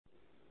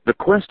The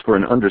quest for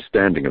an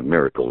understanding of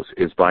miracles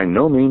is by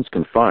no means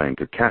confined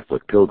to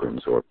Catholic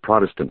pilgrims or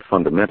Protestant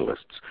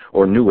fundamentalists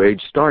or New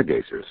Age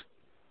stargazers.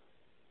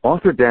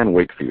 Author Dan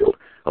Wakefield,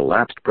 a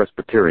lapsed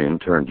Presbyterian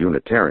turned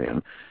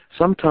Unitarian,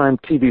 sometime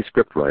TV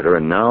scriptwriter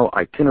and now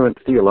itinerant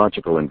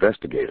theological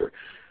investigator,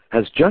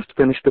 has just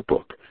finished a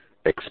book,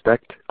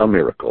 Expect a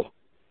Miracle.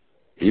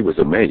 He was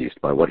amazed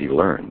by what he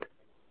learned.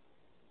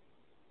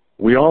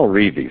 We all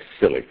read these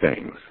silly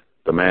things.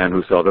 The man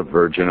who saw the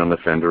Virgin on the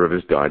fender of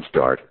his Dodge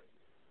Dart.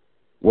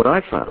 What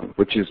I found,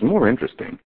 which is more interesting,